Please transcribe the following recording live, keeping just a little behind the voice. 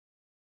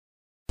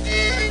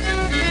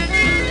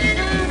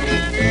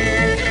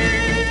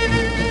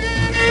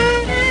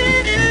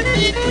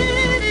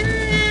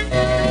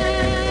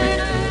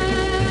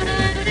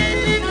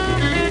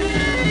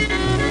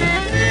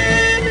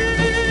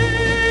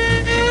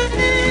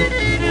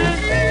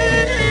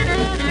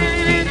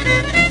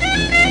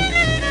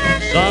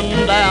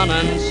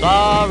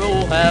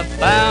sorrow have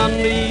found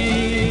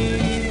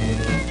me.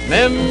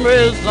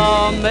 Memories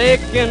are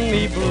making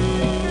me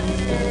blue.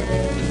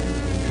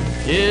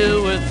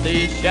 Here with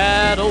these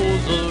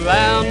shadows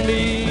around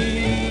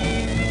me,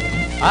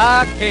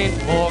 I can't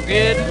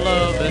forget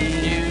loving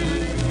you.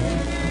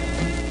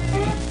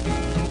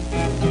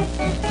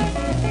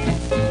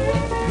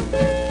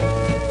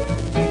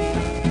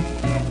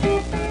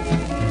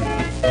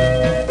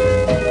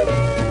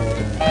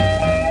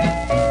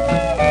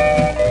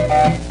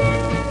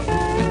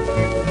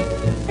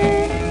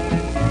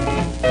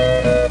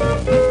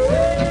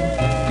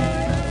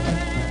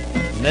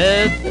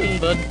 Nothing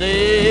but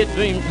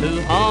daydreams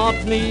to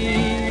haunt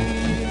me,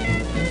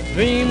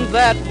 dreams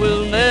that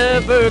will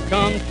never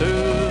come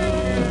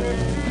true.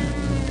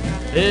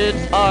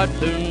 It's hard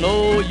to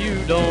know you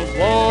don't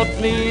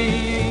want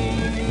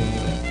me,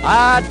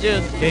 I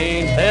just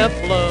can't help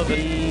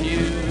loving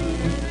you.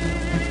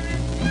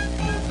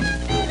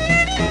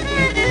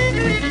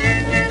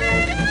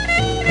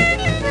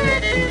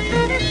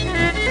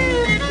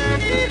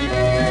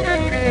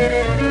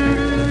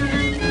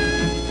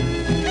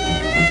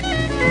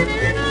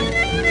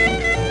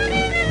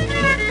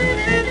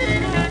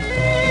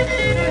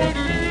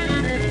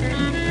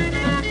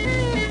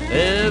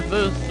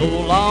 Ever so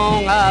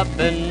long I've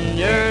been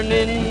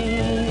yearning,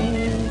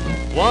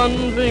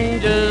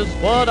 wondering just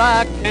what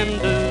I can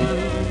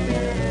do.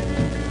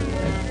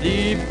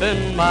 Deep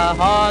in my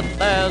heart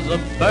there's a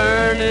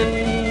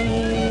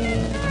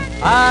burning,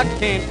 I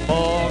can't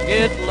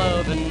forget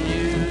loving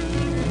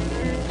you.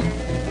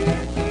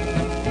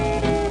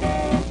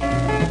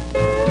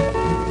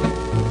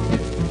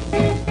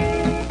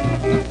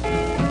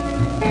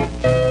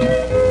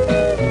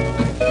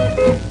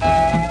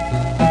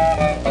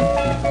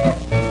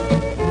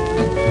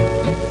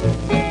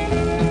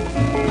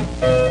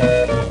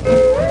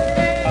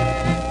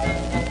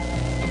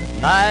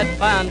 Night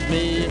finds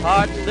me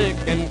heartsick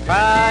and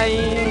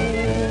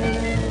crying,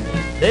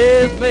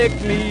 days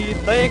make me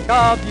think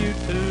of you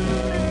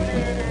too.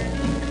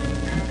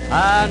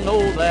 I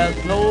know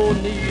there's no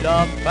need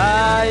of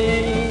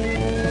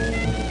crying,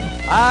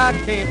 I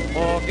can't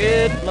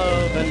forget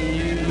loving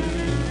you.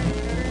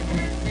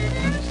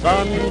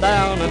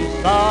 Sundown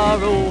and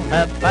sorrow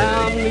have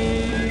found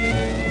me,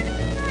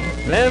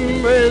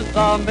 memories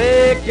are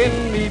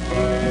making me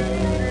blue.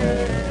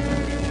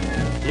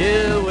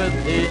 Here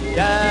with these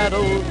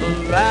shadows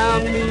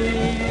around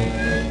me,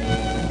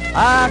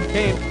 I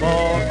can't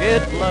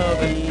forget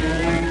loving you.